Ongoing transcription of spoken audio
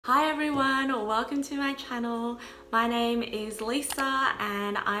Hi everyone, welcome to my channel. My name is Lisa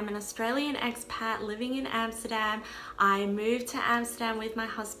and I'm an Australian expat living in Amsterdam. I moved to Amsterdam with my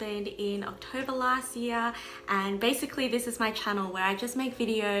husband in October last year, and basically this is my channel where I just make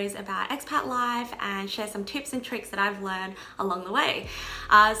videos about expat life and share some tips and tricks that I've learned along the way.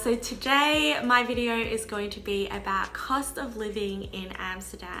 So today my video is going to be about cost of living in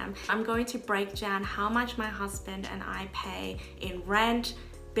Amsterdam. I'm going to break down how much my husband and I pay in rent,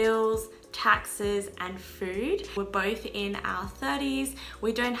 bills, taxes and food. We're both in our 30s,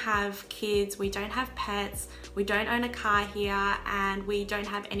 we don't have kids, we don't have pets, we don't own a car here, and we don't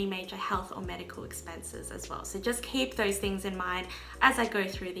have any major health or medical expenses as well. So just keep those things in mind as I go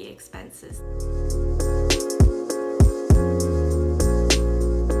through the expenses.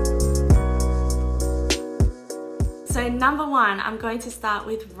 So number one, I'm going to start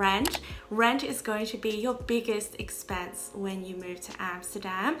with rent. Rent is going to be your biggest expense when you move to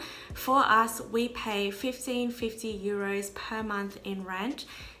Amsterdam. For us, we pay 1550 euros per month in rent.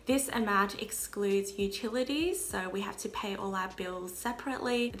 This amount excludes utilities, so we have to pay all our bills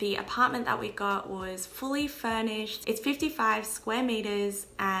separately. The apartment that we got was fully furnished. It's 55 square meters,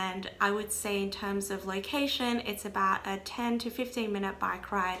 and I would say in terms of location, it's about a 10 to 15 minute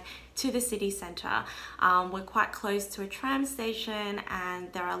bike ride to the city centre. We're quite close to a tram station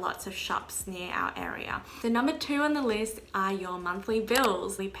and there are lots of shops near our area. So number two on the list are your monthly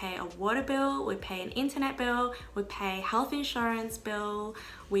bills. We pay a water bill, we pay an internet bill, we pay health insurance bill,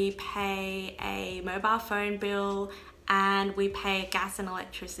 we pay a mobile phone bill, and we pay gas and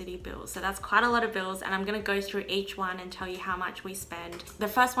electricity bills. So that's quite a lot of bills, and I'm gonna go through each one and tell you how much we spend. The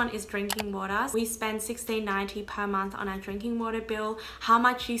first one is drinking water. We spend $16.90 per month on our drinking water bill. How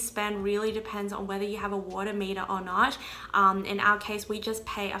much you spend really depends on whether you have a water meter or not. In our case, we just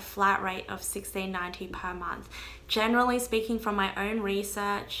pay a flat rate of $16.90 per month. Generally speaking, from my own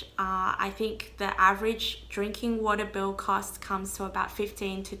research, I think the average drinking water bill cost comes to about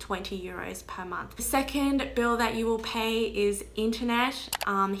 15 to 20 euros per month. The second bill that you will pay is internet.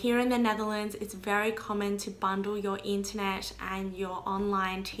 Here in the Netherlands, it's very common to bundle your internet and your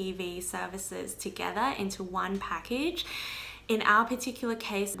online TV services together into one package. In our particular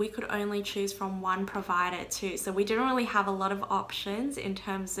case, we could only choose from one provider too, so we didn't really have a lot of options in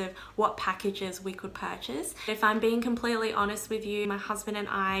terms of what packages we could purchase. If I'm being completely honest with you, my husband and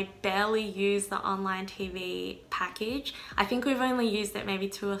I barely use the online TV package. I think we've only used it maybe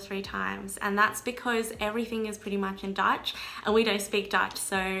 2 or 3 times, and that's because everything is pretty much in Dutch and we don't speak Dutch,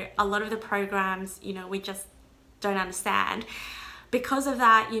 so a lot of the programs, we just don't understand. Because of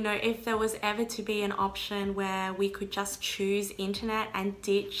that, if there was ever to be an option where we could just choose internet and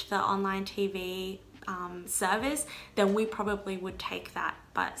ditch the online TV service, then we probably would take that.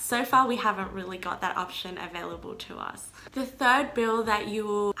 But so far we haven't really got that option available to us. The third bill that you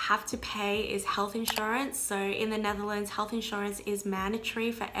will have to pay is health insurance. So in the Netherlands, health insurance is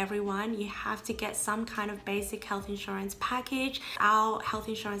mandatory for everyone. You have to get some kind of basic health insurance package. Our health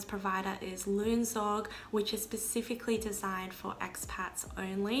insurance provider is Loonzorg, which is specifically designed for expats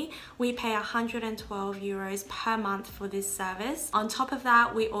only. We pay 112 euros per month for this service. On top of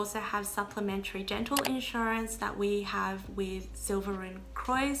that, we also have supplementary dental insurance that we have with Silver and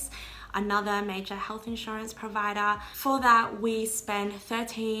Croix, another major health insurance provider. For that, we spend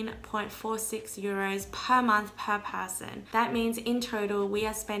 13.46 euros per month per person. That means in total, we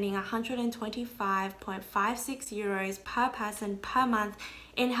are spending 125.56 euros per person per month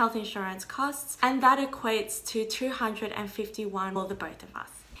in health insurance costs, and that equates to 251 for the both of us.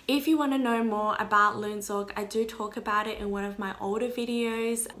 If you want to know more about Loonzorg, I do talk about it in one of my older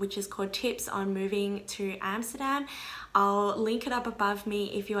videos, which is called Tips on Moving to Amsterdam. I'll link it up above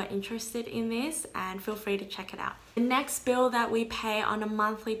me if you are interested in this, and feel free to check it out. The next bill that we pay on a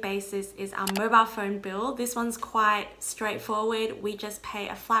monthly basis is our mobile phone bill. This one's quite straightforward. We just pay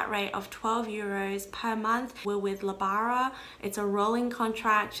a flat rate of 12 euros per month. We're with Lebara. It's a rolling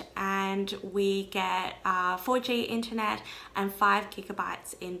contract and we get 4G internet and 5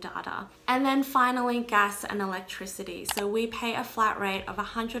 gigabytes in data. And then finally, gas and electricity. So we pay a flat rate of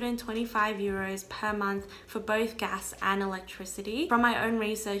 125 euros per month for both gas and electricity. From my own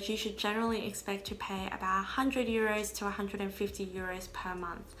research, you should generally expect to pay about 100 euros to 150 euros per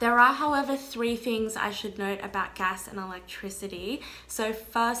month. There are, however, 3 things I should note about gas and electricity. So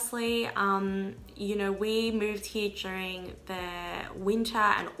firstly, we moved here during the winter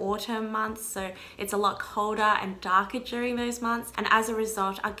and autumn months, so it's a lot colder and darker during those months, and as a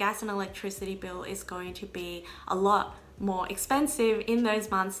result, our gas and electricity bill is going to be a lot more expensive in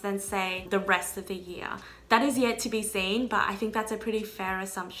those months than say the rest of the year. That is yet to be seen, but I think that's a pretty fair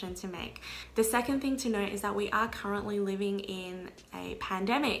assumption to make. The second thing to note is that we are currently living in a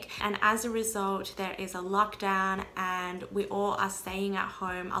pandemic, and as a result there is a lockdown and we all are staying at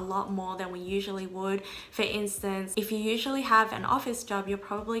home a lot more than we usually would. For instance, if you usually have an office job, you're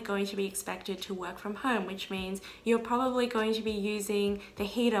probably going to be expected to work from home, which means you're probably going to be using the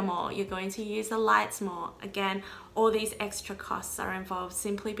heater more, you're going to use the lights more. Again, all these extra costs are involved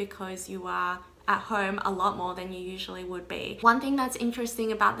simply because you are at home a lot more than you usually would be. One thing that's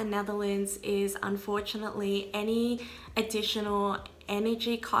interesting about the Netherlands is, unfortunately, any additional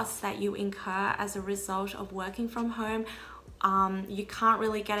energy costs that you incur as a result of working from home, you can't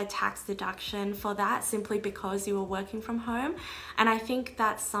really get a tax deduction for that simply because you were working from home. And I think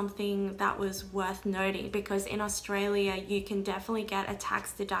that's something that was worth noting, because in Australia you can definitely get a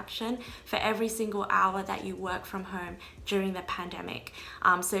tax deduction for every single hour that you work from home during the pandemic.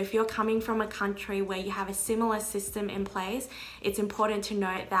 So if you're coming from a country where you have a similar system in place, it's important to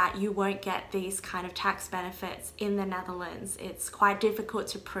note that you won't get these kind of tax benefits in the Netherlands. It's quite difficult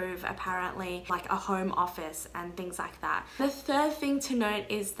to prove, apparently, like a home office and things like that. The third thing to note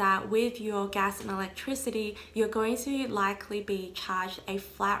is that with your gas and electricity, you're going to likely be charged a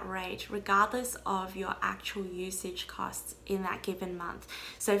flat rate regardless of your actual usage costs in that given month.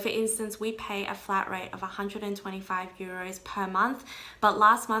 So for instance, we pay a flat rate of 125 euros per month, but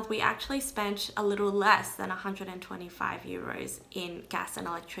last month we actually spent a little less than 125 euros in gas and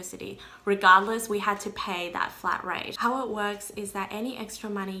electricity. Regardless, we had to pay that flat rate. How it works is that any extra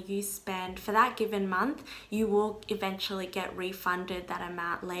money you spend for that given month, you will eventually get refunded that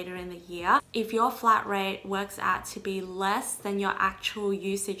amount later in the year. If your flat rate works out to be less than your actual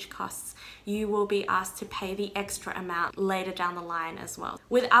usage costs, you will be asked to pay the extra amount later down the line as well.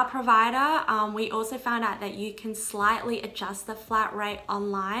 With our provider, we also found out that you can slightly adjust the flat rate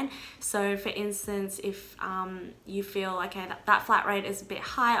online. So for instance, if you feel, okay, that flat rate is a bit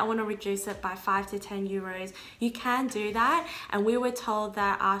high, I want to reduce it by 5 to 10 euros, you can do that. And we were told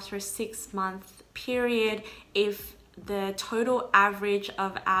that after a 6-month period, if the total average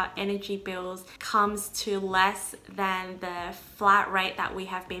of our energy bills comes to less than the flat rate that we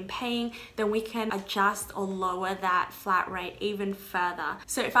have been paying, then we can adjust or lower that flat rate even further.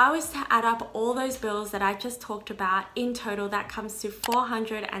 So if I was to add up all those bills that I just talked about, in total that comes to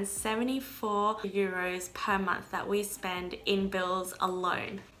 474 euros per month that we spend in bills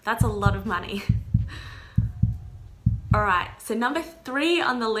alone. That's a lot of money. All right, so number 3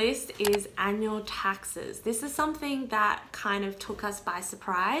 on the list is annual taxes. This is something that kind of took us by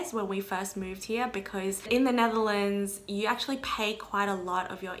surprise when we first moved here, because in the Netherlands, you actually pay quite a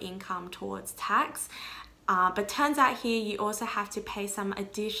lot of your income towards tax. But turns out here, you also have to pay some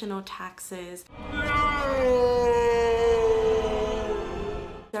additional taxes.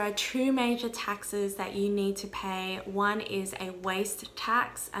 There are 2 major taxes that you need to pay. One is a waste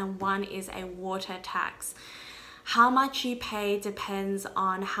tax and one is a water tax. How much you pay depends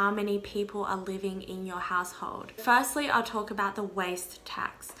on how many people are living in your household. Firstly, I'll talk about the waste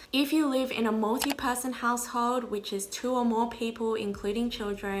tax. If you live in a multi-person household, which is 2 or more people, including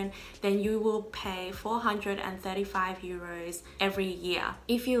children, then you will pay 435 euros every year.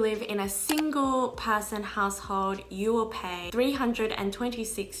 If you live in a single person household, you will pay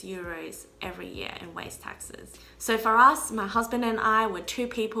 326 euros every year in waste taxes. So for us, my husband and I were 2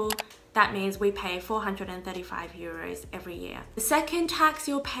 people. That means we pay 435 euros every year. The second tax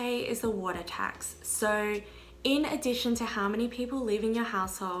you'll pay is the water tax. So in addition to how many people live in your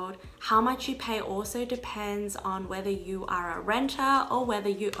household, how much you pay also depends on whether you are a renter or whether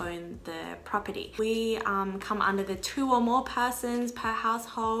you own the property. We come under the 2 or more persons per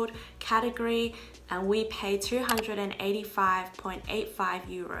household category, and we pay 285.85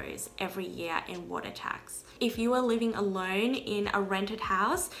 euros every year in water tax. If you are living alone in a rented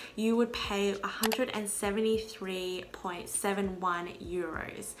house, you would pay 173.71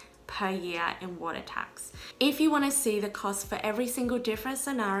 euros per year in water tax. If you want to see the cost for every single different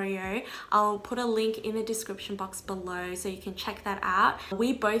scenario, I'll put a link in the description box below so you can check that out.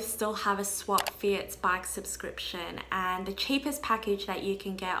 We both still have a Swap Fiats bike subscription, and the cheapest package that you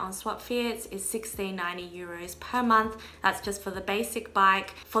can get on Swap Fiats is 16.90 euros per month. That's just for the basic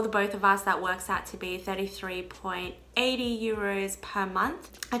bike. For the both of us, that works out to be 33.80 euros per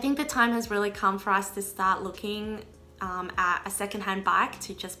month. I think the time has really come for us to start looking at a secondhand bike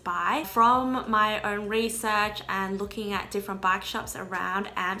to just buy. From my own research and looking at different bike shops around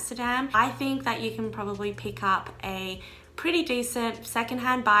Amsterdam, I think that you can probably pick up a pretty decent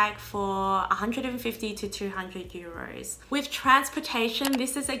secondhand bike for 150 to 200 euros. With transportation,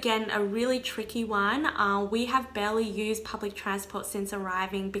 this is again a really tricky one. We have barely used public transport since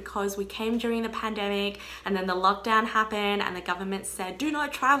arriving because we came during the pandemic and then the lockdown happened and the government said do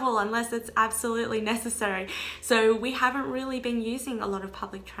not travel unless it's absolutely necessary. So we haven't really been using a lot of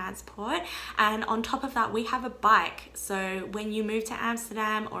public transport, and on top of that we have a bike. So when you move to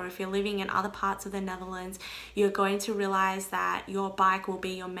Amsterdam, or if you're living in other parts of the Netherlands, you're going to realize that your bike will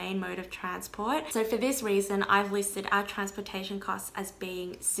be your main mode of transport. So for this reason, I've listed our transportation costs as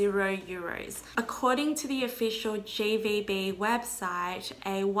being €0. According to the official GVB website,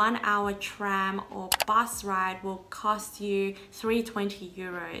 a 1 hour tram or bus ride will cost you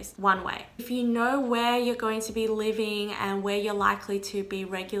 €320 one way. If you know where you're going to be living and where you're likely to be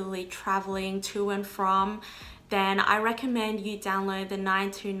regularly traveling to and from, then I recommend you download the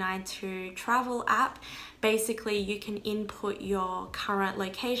 9292 travel app. Basically, you can input your current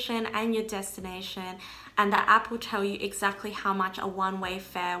location and your destination, and the app will tell you exactly how much a one-way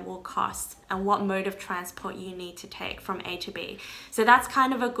fare will cost and what mode of transport you need to take from A to B. So that's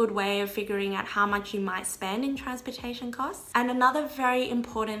kind of a good way of figuring out how much you might spend in transportation costs. And another very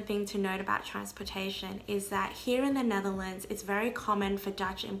important thing to note about transportation is that here in the Netherlands, it's very common for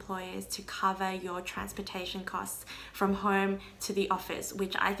Dutch employers to cover your transportation costs from home to the office,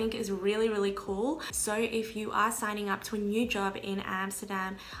 which I think is really, really cool. So if you are signing up to a new job in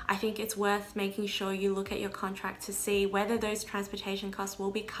Amsterdam, I think it's worth making sure you look at your contract to see whether those transportation costs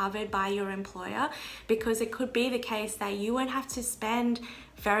will be covered by your employer, because it could be the case that you won't have to spend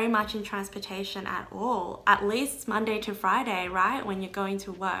very much in transportation at all, at least Monday to Friday, right, when you're going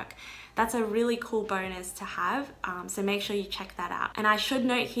to work. That's a really cool bonus to have, so make sure you check that out. And I should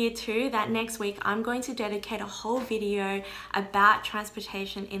note here too that next week I'm going to dedicate a whole video about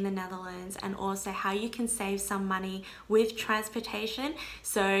transportation in the Netherlands and also how you can save some money with transportation.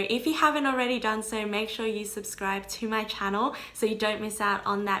 So if you haven't already done so, make sure you subscribe to my channel so you don't miss out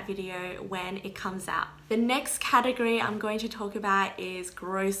on that video when it comes out. The next category I'm going to talk about is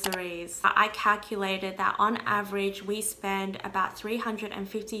groceries. I calculated that on average we spend about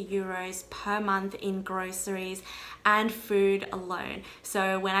 350 euros per month in groceries and food alone.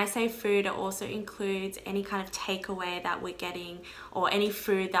 So when I say food, it also includes any kind of takeaway that we're getting or any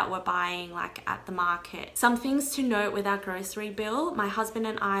food that we're buying like at the market. Some things to note with our grocery bill: my husband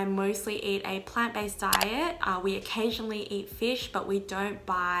and I mostly eat a plant-based diet. We occasionally eat fish, but we don't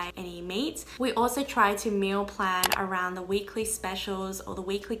buy any meat. We also try to meal plan around the weekly specials or the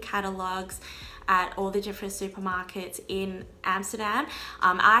weekly catalogs at all the different supermarkets in Amsterdam.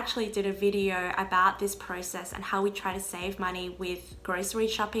 I actually did a video about this process and how we try to save money with grocery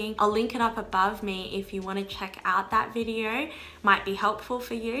shopping. I'll link it up above me if you want to check out that video. Might be helpful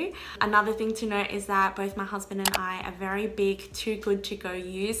for you. Another thing to note is that both my husband and I are very big Too Good To Go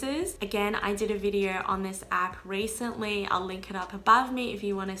users. Again, I did a video on this app recently. I'll link it up above me if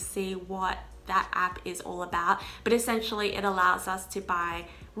you want to see what that app is all about. But essentially it allows us to buy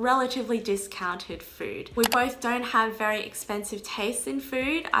relatively discounted food. We both don't have very expensive tastes in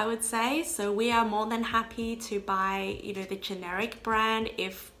food, I would say, so we are more than happy to buy, you know, the generic brand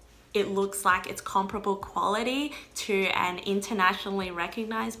if it looks like it's comparable quality to an internationally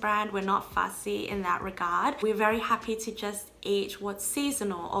recognized brand. We're not fussy in that regard. We're very happy to just eat what's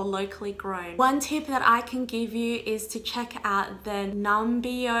seasonal or locally grown. One tip that I can give you is to check out the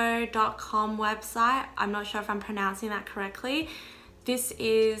numbeo.com website. I'm not sure if I'm pronouncing that correctly. This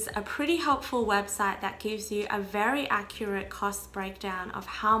is a pretty helpful website that gives you a very accurate cost breakdown of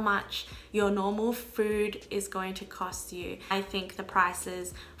how much your normal food is going to cost you. I think the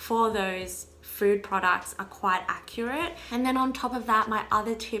prices for those food products are quite accurate. And then on top of that, my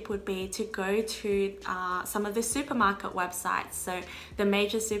other tip would be to go to some of the supermarket websites. So the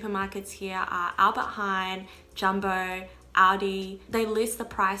major supermarkets here are Albert Heijn, Jumbo, Audi. They list the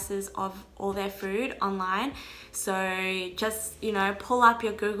prices of all their food online. So just, you know, pull up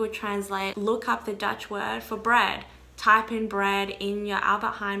your Google Translate, look up the Dutch word for bread, type in bread in your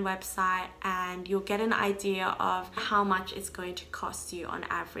Albert Heijn website, and you'll get an idea of how much it's going to cost you on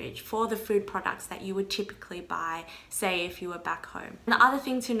average for the food products that you would typically buy, say if you were back home. And the other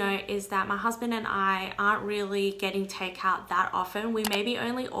thing to note is that my husband and I aren't really getting takeout that often. We maybe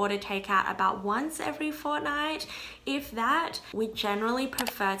only order takeout about once every fortnight, if that. We generally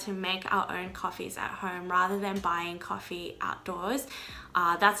prefer to make our own coffees at home rather than buying coffee outdoors.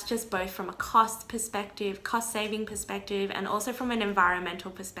 That's just both from a cost perspective, cost saving perspective, and also from an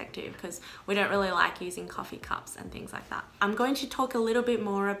environmental perspective, because we don't really like using coffee cups and things like that. I'm going to talk a little bit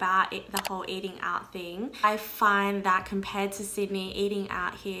more about the whole eating out thing. I find that compared to Sydney, eating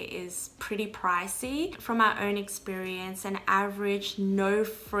out here is pretty pricey. From our own experience, an average no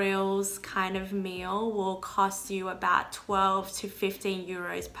frills kind of meal will cost you about 12 to 15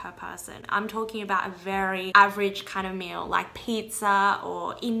 euros per person. I'm talking about a very average kind of meal like pizza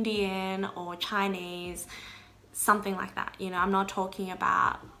or Indian or Chinese, something like that. You know, I'm not talking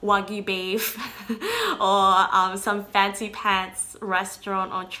about Wagyu beef or some fancy pants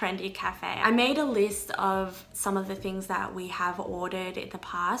restaurant or trendy cafe. I made a list of some of the things that we have ordered in the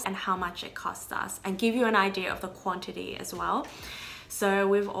past and how much it cost us, and give you an idea of the quantity as well. So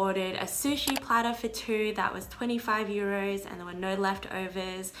we've ordered a sushi platter for 2 that was 25 euros and there were no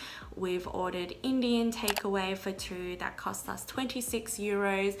leftovers. We've ordered Indian takeaway for 2 that cost us 26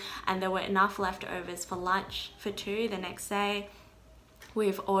 euros and there were enough leftovers for lunch for 2 the next day.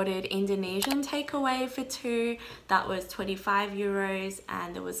 We've ordered Indonesian takeaway for 2 that was 25 euros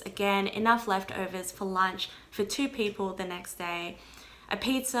and there was again enough leftovers for lunch for 2 people the next day. A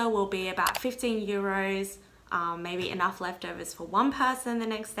pizza will be about 15 euros. Maybe enough leftovers for 1 person the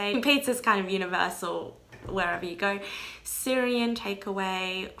next day. Pizza's kind of universal wherever you go. Syrian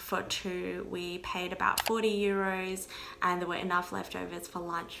takeaway for 2, we paid about 40 euros and there were enough leftovers for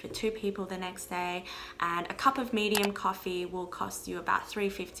lunch for 2 people the next day. And a cup of medium coffee will cost you about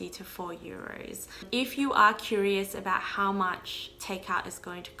 3.50 to 4 euros. If you are curious about how much takeout is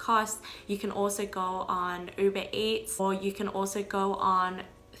going to cost, you can also go on Uber Eats, or you can also go on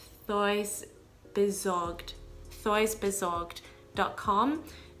Thuisbezorgd.com.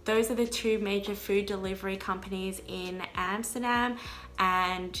 Those are the 2 major food delivery companies in Amsterdam,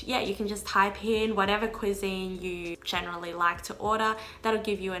 and yeah, you can just type in whatever cuisine you generally like to order. That'll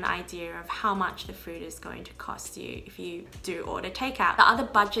give you an idea of how much the food is going to cost you if you do order takeout. The other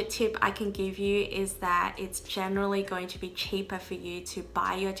budget tip I can give you is that it's generally going to be cheaper for you to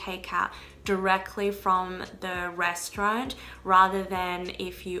buy your takeout directly from the restaurant rather than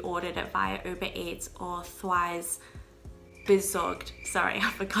if you ordered it via Uber Eats or Thuisbezorgd. Sorry, I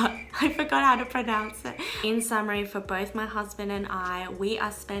forgot how to pronounce it. In summary, for both my husband and I, we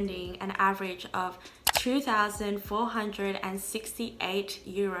are spending an average of 2,468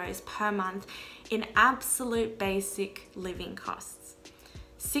 euros per month in absolute basic living costs.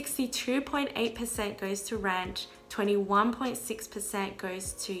 62.8% goes to rent, 21.6%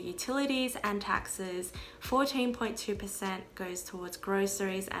 goes to utilities and taxes, 14.2% goes towards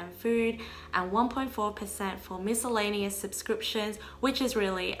groceries and food, and 1.4% for miscellaneous subscriptions, which is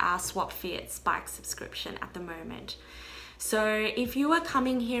really our Swap Fiat Spike subscription at the moment. So if you are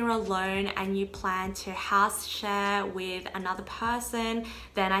coming here alone and you plan to house share with another person,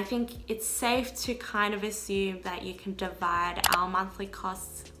 then I think it's safe to kind of assume that you can divide our monthly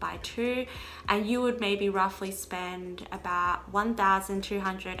costs by 2 and you would maybe roughly spend about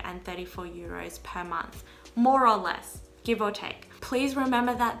 1,234 euros per month, more or less, give or take. Please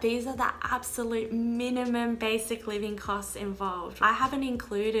remember that these are the absolute minimum basic living costs involved. I haven't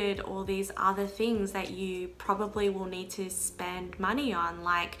included all these other things that you probably will need to spend money on,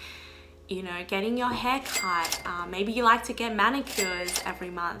 like, you know, getting your hair cut. Maybe you like to get manicures every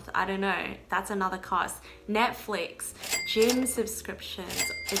month. I don't know. That's another cost. Netflix, gym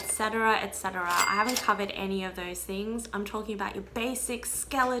subscriptions, etc., etc. I haven't covered any of those things. I'm talking about your basic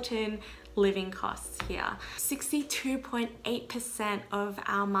skeleton living costs here. 62.8% of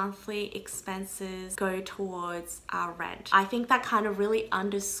our monthly expenses go towards our rent. I think that kind of really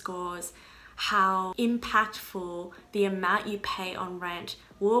underscores how impactful the amount you pay on rent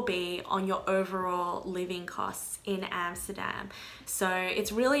will be on your overall living costs in Amsterdam. So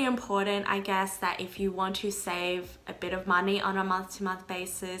it's really important, I guess, that if you want to save a bit of money on a month-to-month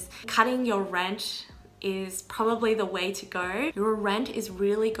basis, cutting your rent is probably the way to go. Your rent is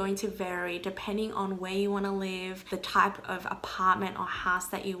really going to vary depending on where you want to live, the type of apartment or house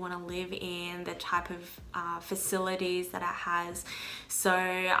that you want to live in, the type of facilities that it has. So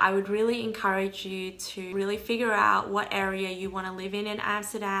I would really encourage you to really figure out what area you want to live in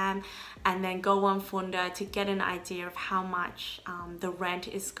Amsterdam, and then go on Funda to get an idea of how much the rent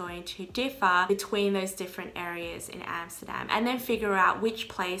is going to differ between those different areas in Amsterdam, and then figure out which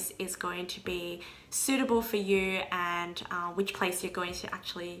place is going to be suitable for you and which place you're going to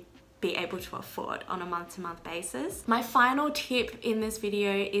actually be able to afford on a month-to-month basis. My final tip in this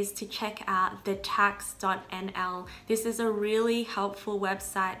video is to check out the tax.nl. This is a really helpful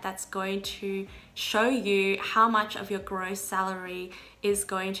website that's going to show you how much of your gross salary is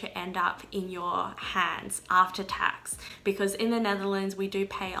going to end up in your hands after tax, because in the Netherlands we do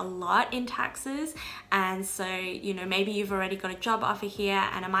pay a lot in taxes. And so, you know, maybe you've already got a job offer here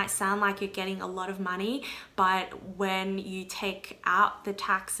and it might sound like you're getting a lot of money, but when you take out the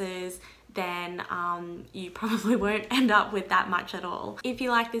taxes, then you probably won't end up with that much at all. If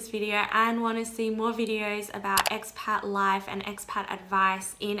you like this video and want to see more videos about expat life and expat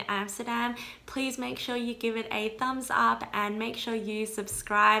advice in Amsterdam, please make sure you give it a thumbs up and make sure you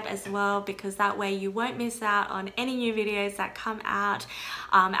subscribe as well, because that way you won't miss out on any new videos that come out.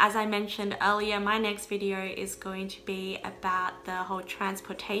 As I mentioned earlier, my next video is going to be about the whole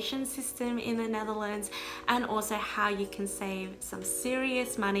transportation system in the Netherlands, and also how you can save some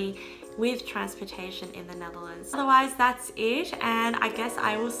serious money with transportation in the Netherlands. Otherwise, that's it, and I guess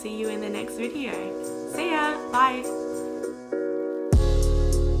I will see you in the next video. See ya, bye.